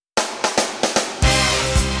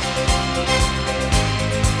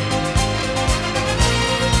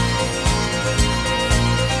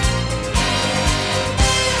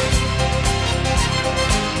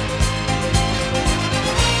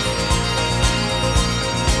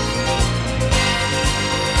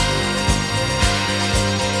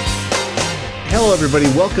Hello,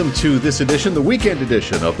 everybody. Welcome to this edition, the weekend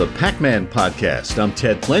edition of the PAC-Man Podcast. I'm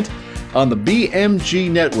Ted Flint on the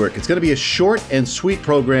BMG Network. It's going to be a short and sweet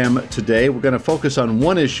program today. We're going to focus on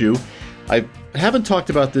one issue. I haven't talked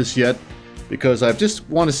about this yet because I just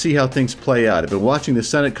want to see how things play out. I've been watching the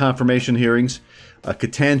Senate confirmation hearings.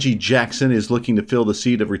 Ketanji Jackson is looking to fill the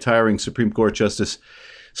seat of retiring Supreme Court Justice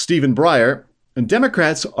Stephen Breyer. And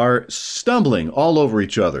Democrats are stumbling all over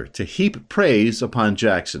each other to heap praise upon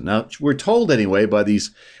Jackson. Now, we're told anyway by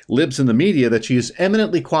these libs in the media that she is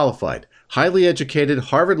eminently qualified, highly educated,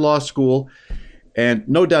 Harvard Law School, and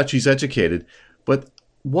no doubt she's educated. But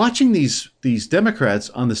watching these Democrats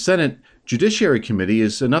on the Senate Judiciary Committee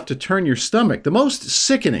is enough to turn your stomach. The most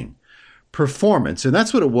sickening performance, and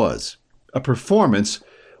that's what it was, a performance,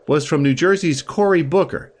 was from New Jersey's Cory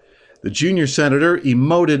Booker. The junior senator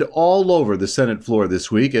emoted all over the Senate floor this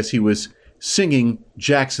week as he was singing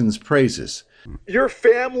Jackson's praises. Your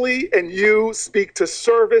family and you speak to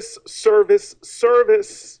service, service,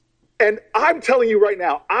 service. And I'm telling you right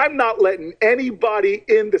now, I'm not letting anybody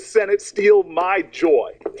in the Senate steal my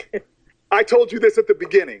joy. I told you this at the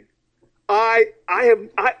beginning.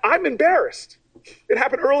 I'm embarrassed. It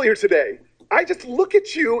happened earlier today. I just look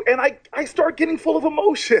at you and I start getting full of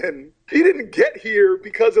emotion. You didn't get here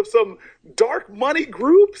because of some dark money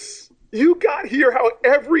groups. You got here how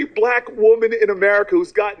every black woman in America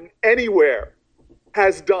who's gotten anywhere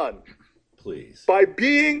has done. Please. By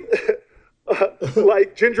being,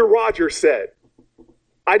 like Ginger Rogers said,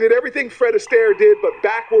 I did everything Fred Astaire did, but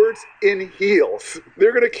backwards in heels.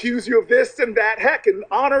 They're going to accuse you of this and that. Heck, in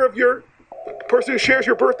honor of your person who shares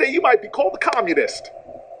your birthday, you might be called a communist.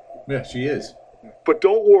 Yeah, she is. But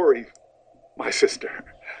don't worry, my sister.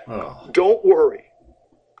 Oh. Don't worry.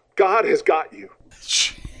 God has got you.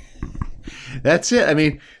 That's it. I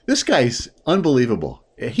mean, this guy's unbelievable.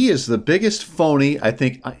 He is the biggest phony, I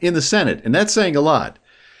think, in the Senate, and that's saying a lot.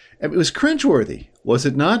 It was cringeworthy, was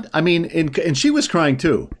it not? I mean, and she was crying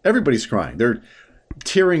too. Everybody's crying. They're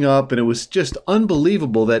tearing up, and it was just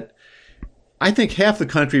unbelievable that I think half the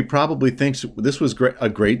country probably thinks this was a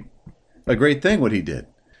great thing, what he did.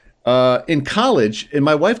 In college, and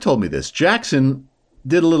my wife told me this, Jackson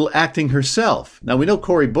did a little acting herself. Now, we know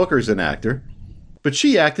Cory Booker's an actor, but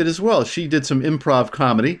she acted as well. She did some improv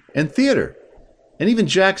comedy and theater. And even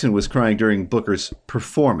Jackson was crying during Booker's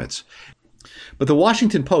performance. But the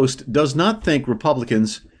Washington Post does not think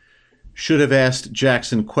Republicans should have asked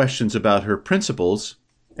Jackson questions about her principles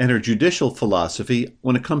and her judicial philosophy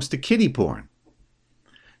when it comes to kiddie porn.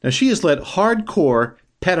 Now, she has let hardcore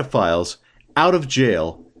pedophiles out of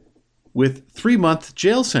jail with 3-month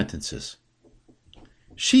jail sentences.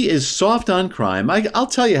 She is soft on crime. I'll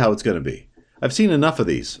tell you how it's going to be. I've seen enough of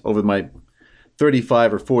these over my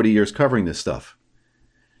 35 or 40 years covering this stuff.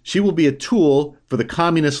 She will be a tool for the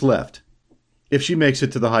communist left if she makes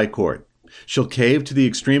it to the high court. She'll cave to the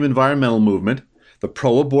extreme environmental movement, the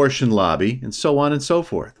pro-abortion lobby, and so on and so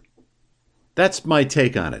forth. That's my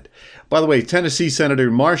take on it. By the way, Tennessee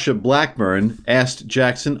Senator Marsha Blackburn asked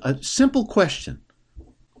Jackson a simple question.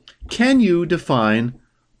 Can you define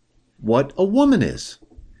what a woman is?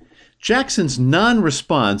 Jackson's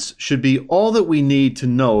non-response should be all that we need to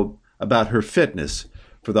know about her fitness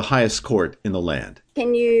for the highest court in the land.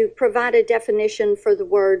 Can you provide a definition for the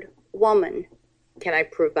word woman? Can I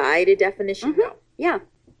provide a definition? Mm-hmm. No. Yeah.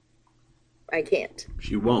 I can't.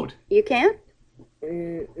 She won't. You can't?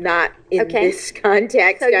 Not in this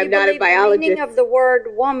context. So I'm not a the biologist. meaning of the word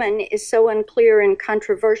woman is so unclear and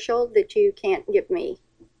controversial that you can't give me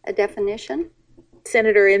a definition?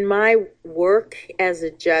 Senator, in my work as a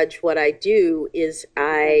judge, what I do is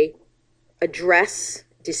I address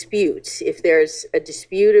disputes. If there's a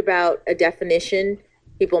dispute about a definition,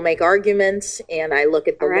 people make arguments, and I look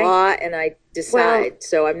at the law and I decide. Well,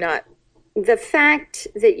 so I'm not... The fact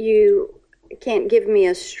that you can't give me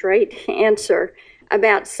a straight answer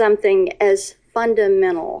about something as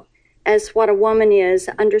fundamental as what a woman is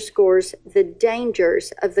underscores the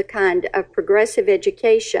dangers of the kind of progressive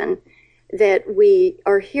education that we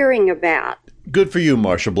are hearing about. Good for you,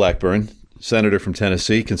 Marsha Blackburn, senator from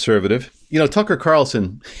Tennessee, conservative. You know, Tucker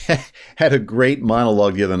Carlson had a great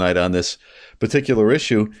monologue the other night on this particular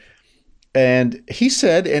issue. And he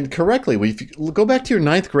said, and correctly, go back to your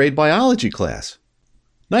 9th grade biology class.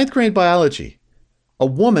 9th grade biology. A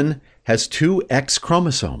woman has 2 X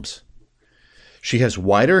chromosomes. She has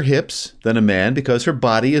wider hips than a man because her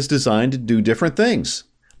body is designed to do different things,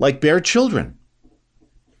 like bear children.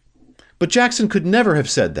 But Jackson could never have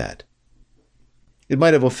said that. It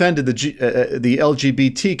might have offended the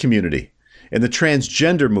LGBT community and the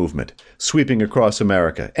transgender movement sweeping across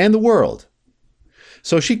America and the world.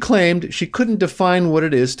 So she claimed she couldn't define what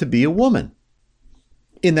it is to be a woman.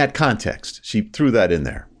 in that context. She threw that in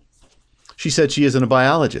there. She said she isn't a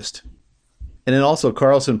biologist. And then also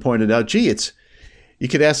Carlson pointed out, you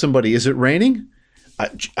could ask somebody, is it raining? I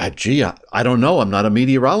don't know. I'm not a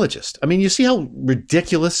meteorologist. I mean, you see how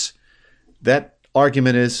ridiculous that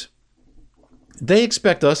argument is? They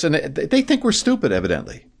expect us, and they think we're stupid,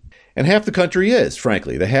 evidently. And half the country is,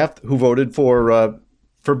 frankly, the half who voted for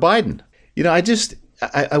Biden. You know,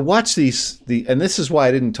 I watch these, and this is why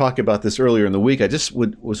I didn't talk about this earlier in the week. I just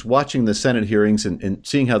was watching the Senate hearings and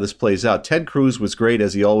seeing how this plays out. Ted Cruz was great,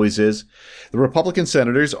 as he always is. The Republican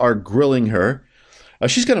senators are grilling her.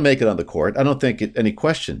 She's going to make it on the court. I don't think any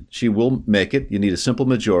question. She will make it. You need a simple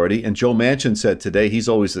majority. And Joe Manchin said today, he's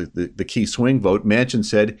always the key swing vote. Manchin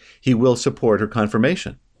said he will support her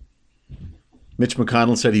confirmation. Mitch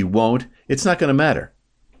McConnell said he won't. It's not going to matter.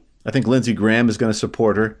 I think Lindsey Graham is going to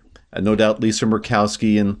support her. No doubt Lisa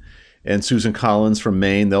Murkowski and Susan Collins from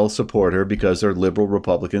Maine, they'll support her because they're liberal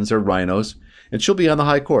Republicans, they're rhinos, and she'll be on the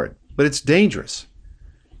high court. But it's dangerous.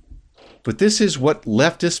 But this is what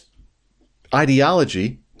leftist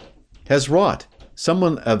ideology has wrought.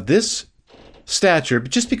 Someone of this stature,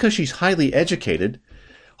 just because she's highly educated,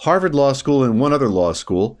 Harvard Law School and one other law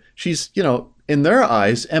school, she's, in their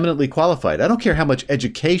eyes, eminently qualified. I don't care how much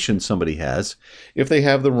education somebody has if they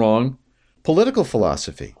have the wrong political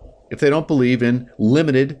philosophy, if they don't believe in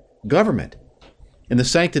limited government, in the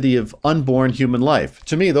sanctity of unborn human life.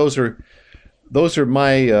 To me, those are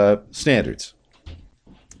my standards.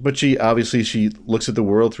 But she looks at the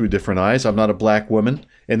world through different eyes. I'm not a black woman.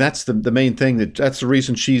 And that's the main thing. That's the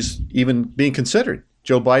reason she's even being considered.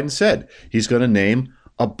 Joe Biden said he's going to name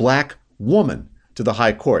a black woman to the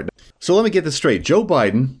high court. So let me get this straight. Joe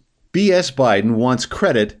Biden, B.S. Biden, wants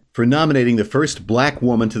credit for nominating the first black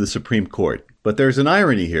woman to the Supreme Court. But there's an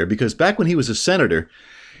irony here, because back when he was a senator,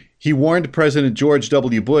 he warned President George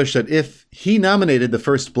W. Bush that if he nominated the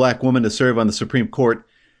first black woman to serve on the Supreme Court,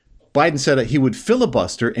 Biden said that he would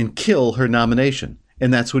filibuster and kill her nomination.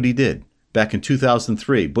 And that's what he did. Back in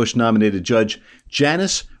 2003, Bush nominated Judge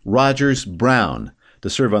Janice Rogers Brown to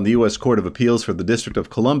serve on the U.S. Court of Appeals for the District of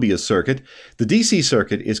Columbia Circuit. The D.C.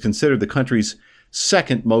 Circuit is considered the country's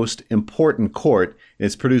second most important court, and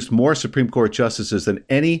it's produced more Supreme Court justices than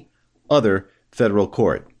any other federal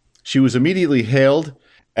court. She was immediately hailed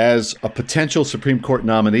as a potential Supreme Court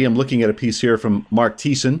nominee. I'm looking at a piece here from Mark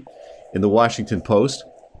Thiessen in the Washington Post.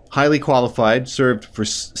 Highly qualified, served for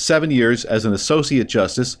 7 years as an associate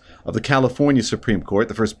justice of the California Supreme Court,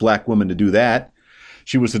 the first black woman to do that.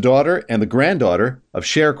 She was the daughter and the granddaughter of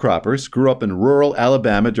sharecroppers, grew up in rural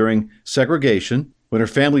Alabama during segregation, when her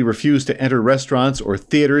family refused to enter restaurants or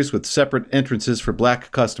theaters with separate entrances for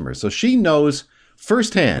black customers. So she knows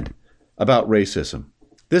firsthand about racism.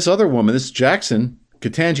 This other woman, this Jackson,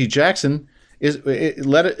 Ketanji Jackson, has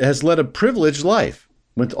led a privileged life.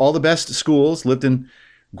 Went to all the best schools, lived in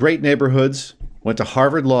great neighborhoods, went to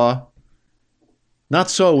Harvard Law. Not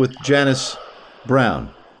so with Janice Rogers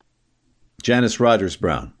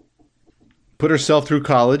Brown. Put herself through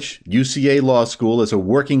college, UCA Law School, as a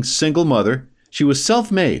working single mother. She was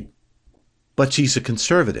self-made, but she's a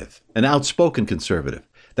conservative, an outspoken conservative.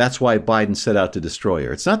 That's why Biden set out to destroy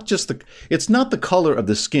her. It's not the color of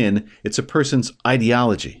the skin, it's a person's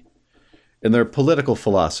ideology and their political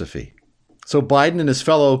philosophy. So Biden and his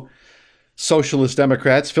fellow socialist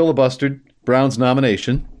Democrats filibustered Brown's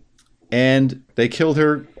nomination, and they killed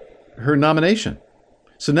her nomination.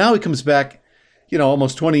 So now he comes back,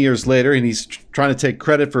 almost 20 years later, and he's trying to take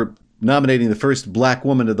credit for nominating the first black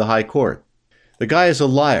woman to the high court. The guy is a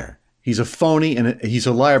liar. He's a phony and he's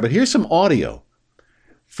a liar. But here's some audio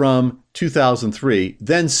from 2003,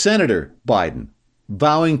 then Senator Biden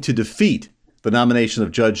vowing to defeat the nomination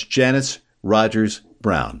of Judge Janice Rogers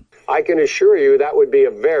Brown. I can assure you that would be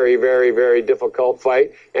a very, very, very difficult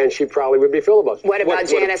fight, and she probably would be filibustered. What about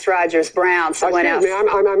Janice Rogers Brown? Someone else? Excuse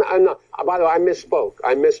me, I'm not. By the way, I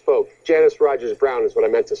misspoke. Janice Rogers Brown is what I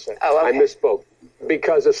meant to say. Oh, okay. I misspoke.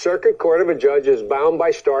 Because a circuit court of a judge is bound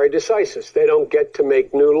by stare decisis. They don't get to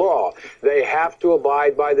make new law. They have to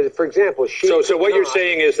abide by for example, So what you're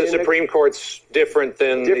saying is the Supreme Court's different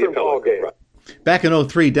than the appellate ballgame. Right. Back in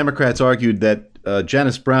 2003, Democrats argued that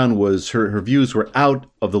Janice Brown her views were out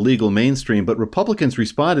of the legal mainstream, but Republicans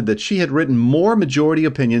responded that she had written more majority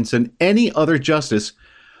opinions than any other justice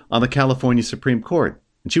on the California Supreme Court.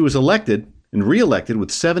 And she was elected and reelected with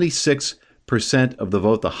 76% of the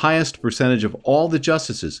vote, the highest percentage of all the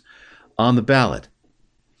justices on the ballot.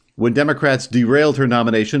 When Democrats derailed her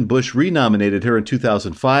nomination, Bush renominated her in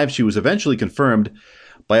 2005. She was eventually confirmed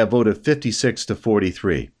by a vote of 56 to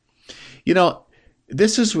 43.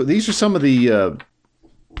 These are some of the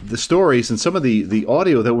the stories and some of the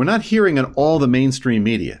audio that we're not hearing in all the mainstream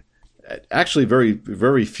media. Actually, very,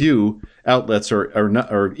 very few outlets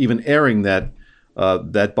are even airing that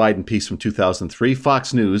Biden piece from 2003.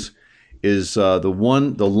 Fox News is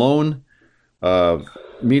the lone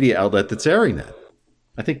media outlet that's airing that.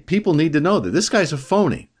 I think people need to know that this guy's a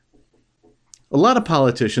phony. A lot of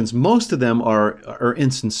politicians, most of them are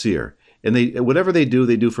insincere, and whatever they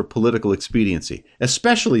do for political expediency.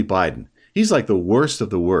 Especially Biden. He's like the worst of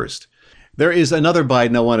the worst. There is another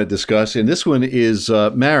Biden I want to discuss, and this one is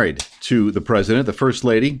married to the president, the first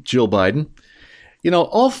lady, Jill Biden. You know,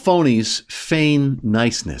 all phonies feign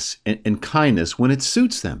niceness and kindness when it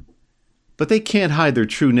suits them, but they can't hide their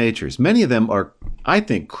true natures. Many of them are, I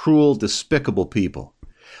think, cruel, despicable people.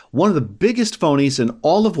 One of the biggest phonies in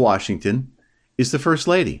all of Washington is the first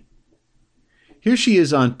lady. Here she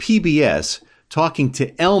is on PBS talking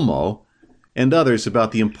to Elmo and others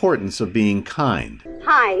about the importance of being kind.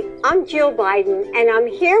 Hi, I'm Jill Biden, and I'm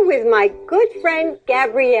here with my good friend,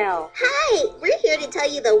 Gabrielle. Hi, we're here to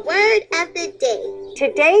tell you the word of the day.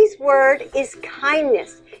 Today's word is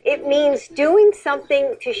kindness. It means doing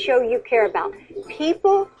something to show you care about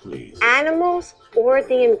people, animals, or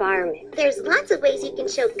the environment. There's lots of ways you can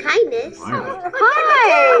show kindness.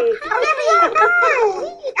 Hi!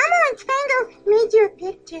 Elmo and Tango made you a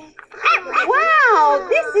picture. Wow,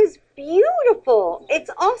 this is beautiful. It's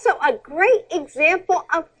also a great example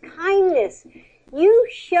of kindness. You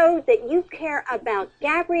showed that you care about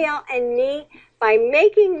Gabrielle and me by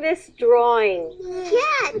making this drawing.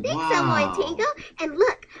 Yeah, thanks, Elmo and Tango. And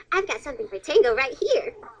look, I've got something for Tango right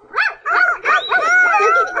here. Look at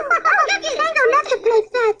it. Tango loves to play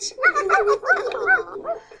fetch.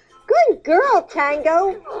 Good girl,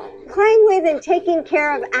 Tango. Playing with and taking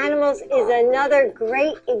care of animals is another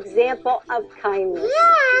great example of kindness.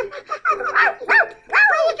 Yeah. Where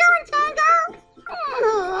you going, Tango?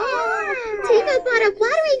 Tango bought a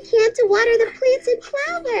watering can to water the plants and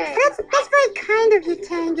flowers. That's very kind of you,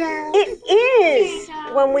 Tango. It is.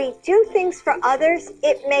 When we do things for others,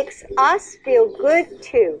 it makes us feel good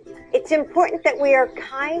too. It's important that we are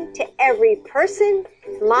kind to every person,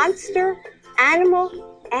 monster, animal,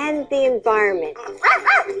 and the environment.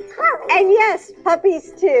 And yes,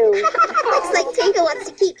 puppies too. Looks like Tango wants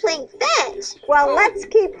to keep playing fetch. Well, let's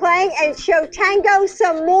keep playing and show Tango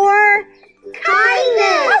some more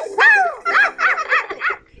kindness.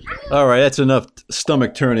 All right, that's enough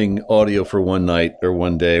stomach-turning audio for one night or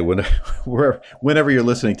one day, whenever you're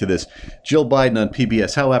listening to this. Jill Biden on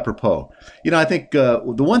PBS, how apropos. You know, I think the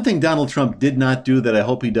one thing Donald Trump did not do that I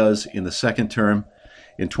hope he does in the second term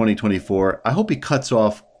in 2024, I hope he cuts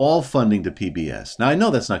off all funding to PBS. Now, I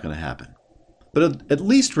know that's not going to happen, but at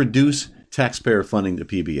least reduce taxpayer funding to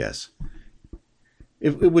PBS.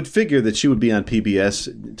 It would figure that she would be on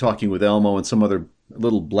PBS talking with Elmo and some other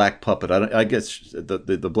little black puppet. I guess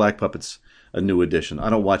the black puppet's a new addition. I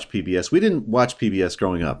don't watch PBS. We didn't watch PBS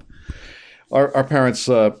growing up. Our parents,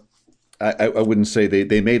 I wouldn't say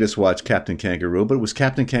they made us watch Captain Kangaroo, but it was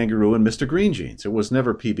Captain Kangaroo and Mr. Green Jeans. It was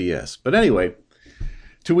never PBS. But anyway,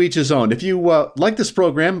 to each his own. If you like this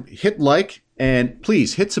program, hit like and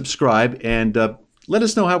please hit subscribe and let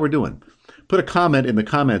us know how we're doing. Put a comment in the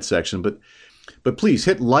comment section, but please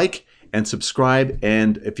hit like and subscribe.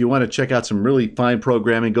 And if you want to check out some really fine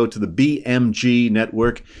programming, go to the BMG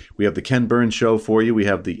Network. We have the Ken Burns Show for you. We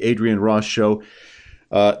have the Adrian Ross Show,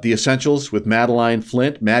 The Essentials with Maddie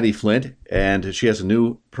Flint, and she has a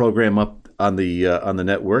new program up on the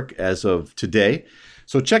network as of today.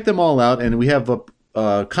 So check them all out, and we have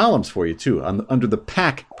columns for you too under the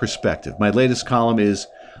PAC perspective. My latest column is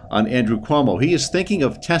on Andrew Cuomo. He is thinking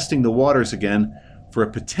of testing the waters again for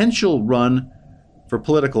a potential run for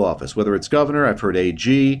political office, whether it's governor, I've heard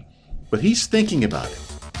AG, but he's thinking about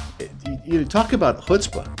it. You talk about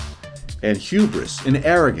chutzpah and hubris and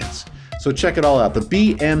arrogance. So check it all out, the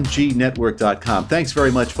BMGnetwork.com. Thanks very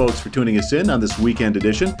much, folks, for tuning us in on this weekend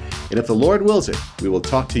edition. And if the Lord wills it, we will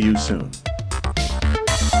talk to you soon.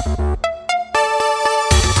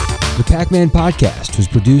 The PAC-Man Podcast was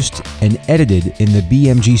produced and edited in the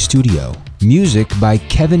BMG studio. Music by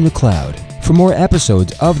Kevin MacLeod. For more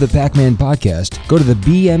episodes of the PAC-Man Podcast, go to the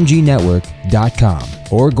BMGnetwork.com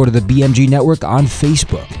or go to the BMG Network on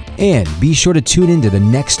Facebook. And be sure to tune in to the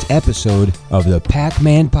next episode of the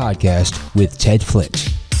PAC-Man Podcast with Ted Flint.